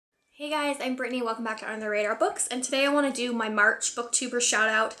Hey guys, I'm Brittany. Welcome back to UnderTheRadarBooks, and today I want to do my March BookTuber shout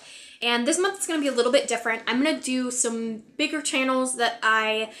out. And this month is going to be a little bit different. I'm going to do some bigger channels that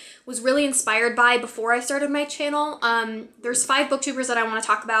I was really inspired by before I started my channel. There's 5 booktubers that I want to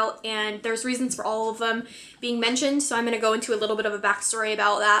talk about, and there's reasons for all of them being mentioned, so I'm going to go into a little bit of a backstory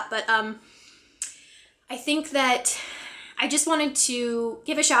about that. But I think that I just wanted to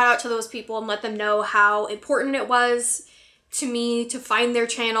give a shout out to those people and let them know how important it was to me to find their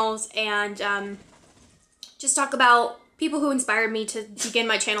channels and just talk about people who inspired me to begin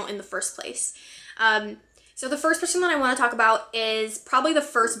my channel in the first place. So the first person that I want to talk about is probably the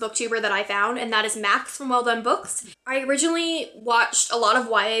first booktuber that I found, and that is Max from Well Done Books. I originally watched a lot of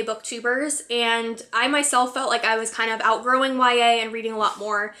YA booktubers, and I myself felt like I was kind of outgrowing YA and reading a lot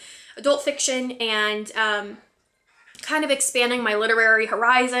more adult fiction and kind of expanding my literary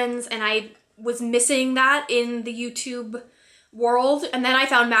horizons, and I was missing that in the YouTube world. And then I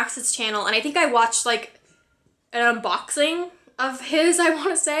found Max's channel, and I think I watched like an unboxing of his, I want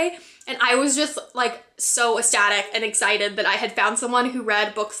to say, and I was just like so ecstatic and excited that I had found someone who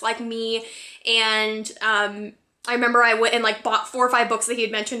read books like me. And I remember I went and like bought 4 or 5 books that he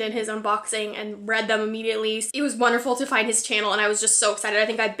had mentioned in his unboxing and read them immediately. It was wonderful to find his channel, and I was just so excited. I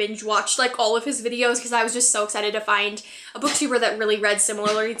think I binge watched like all of his videos because I was just so excited to find a booktuber that really read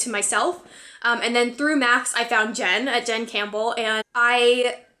similarly to myself. And then through Max, I found Jen at Jen Campbell, and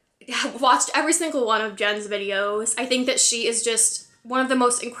I watched every single one of Jen's videos. I think that she is just one of the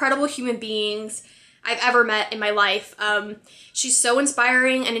most incredible human beings I've ever met in my life. She's so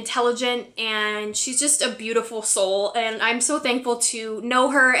inspiring and intelligent, and she's just a beautiful soul, and I'm so thankful to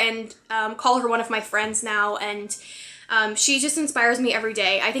know her and call her one of my friends now, and she just inspires me every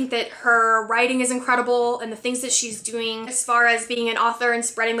day. I think that her writing is incredible, and the things that she's doing as far as being an author and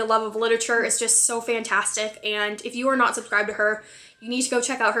spreading the love of literature is just so fantastic. And if you are not subscribed to her, you need to go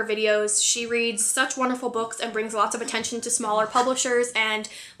check out her videos. She reads such wonderful books and brings lots of attention to smaller publishers and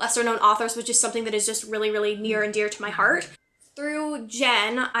lesser known authors, which is something that is just really, really near and dear to my heart. Through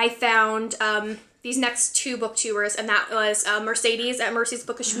Jen, I found these next 2 booktubers, and that was Mercedes at Mercy's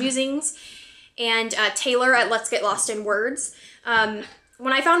Bookish Musings and Taylor at Let's Get Lost in Words.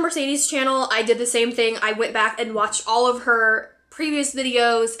 When I found Mercedes' channel, I did the same thing. I went back and watched all of her previous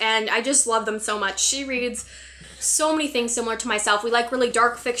videos, and I just love them so much. She reads so many things similar to myself. We like really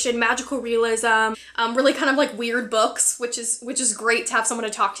dark fiction, magical realism, really kind of like weird books, which is great to have someone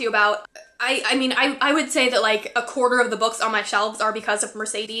to talk to you about. I would say that like a quarter of the books on my shelves are because of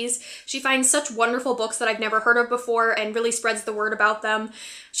Mercedes. She finds such wonderful books that I've never heard of before and really spreads the word about them.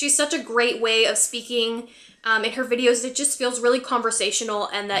 She's such a great way of speaking in her videos. It just feels really conversational,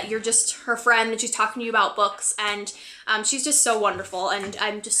 and that you're just her friend and she's talking to you about books, and she's just so wonderful, and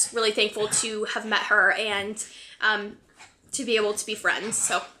I'm just really thankful to have met her and to be able to be friends.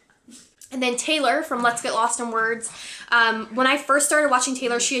 So. And then Taylor from Let's Get Lost in Words. When I first started watching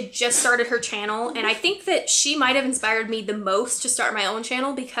Taylor, she had just started her channel, and I think that she might have inspired me the most to start my own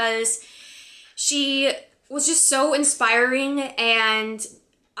channel because she was just so inspiring, and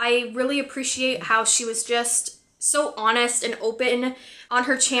I really appreciate how she was just so honest and open on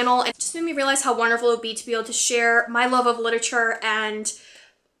her channel, and it just made me realize how wonderful it would be to be able to share my love of literature and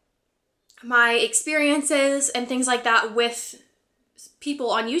my experiences and things like that with people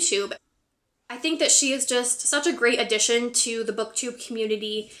on YouTube. I think that she is just such a great addition to the booktube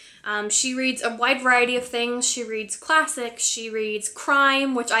community. She reads a wide variety of things. She reads classics, she reads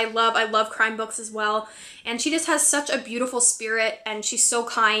crime, which I love. I love crime books as well. And she just has such a beautiful spirit, and she's so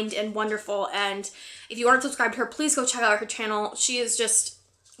kind and wonderful. And if you aren't subscribed to her, please go check out her channel. She is just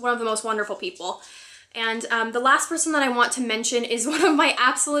one of the most wonderful people. And the last person that I want to mention is one of my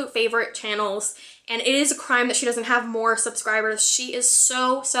absolute favorite channels, and it is a crime that she doesn't have more subscribers. She is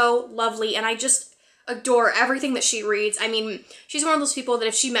so, so lovely, and I just adore everything that she reads. I mean, she's one of those people that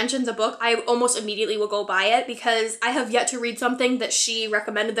if she mentions a book, I almost immediately will go buy it, because I have yet to read something that she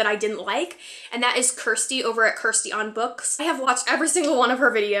recommended that I didn't like, and that is Kirsty over at Kirsty on Books. I have watched every single one of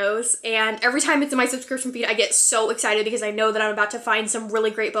her videos, and every time it's in my subscription feed, I get so excited because I know that I'm about to find some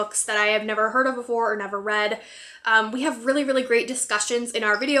really great books that I have never heard of before or never read. We have really, really great discussions in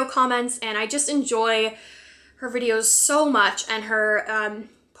our video comments, and I just enjoy her videos so much, and her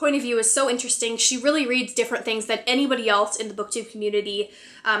point of view is so interesting. She really reads different things than anybody else in the booktube community.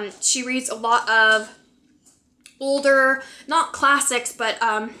 She reads a lot of older, not classics, but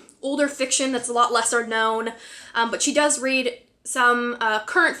older fiction that's a lot lesser known, but she does read some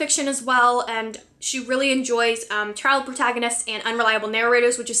current fiction as well, and she really enjoys child protagonists and unreliable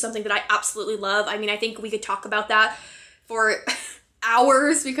narrators, which is something that I absolutely love. I mean, I think we could talk about that for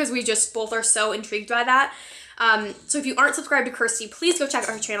hours because we just both are so intrigued by that. So if you aren't subscribed to Kirsty, please go check out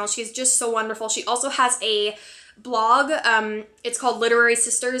her channel. She's just so wonderful. She also has a blog. It's called Literary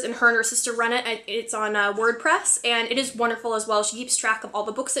Sisters, and her sister run it. It's on WordPress, and it is wonderful as well. She keeps track of all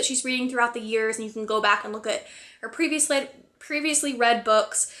the books that she's reading throughout the years, and you can go back and look at her previously read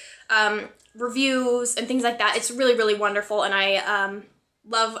books, reviews, and things like that. It's really, really wonderful, and I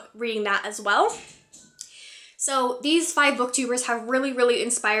love reading that as well. So these 5 booktubers have really, really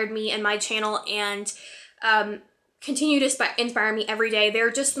inspired me and my channel, and continue to inspire me every day.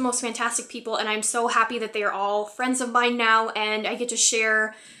 They're just the most fantastic people, and I'm so happy that they are all friends of mine now, and I get to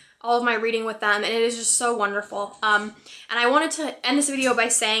share all of my reading with them, and it is just so wonderful. And I wanted to end this video by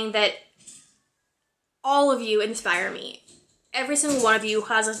saying that all of you inspire me. Every single one of you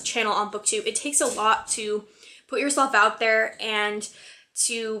has a channel on BookTube. It takes a lot to put yourself out there and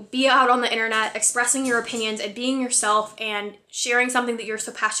to be out on the internet, expressing your opinions and being yourself and sharing something that you're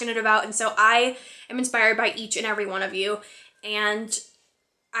so passionate about. And so I am inspired by each and every one of you, and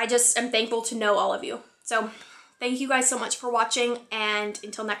I just am thankful to know all of you. So thank you guys so much for watching, and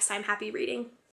until next time, happy reading.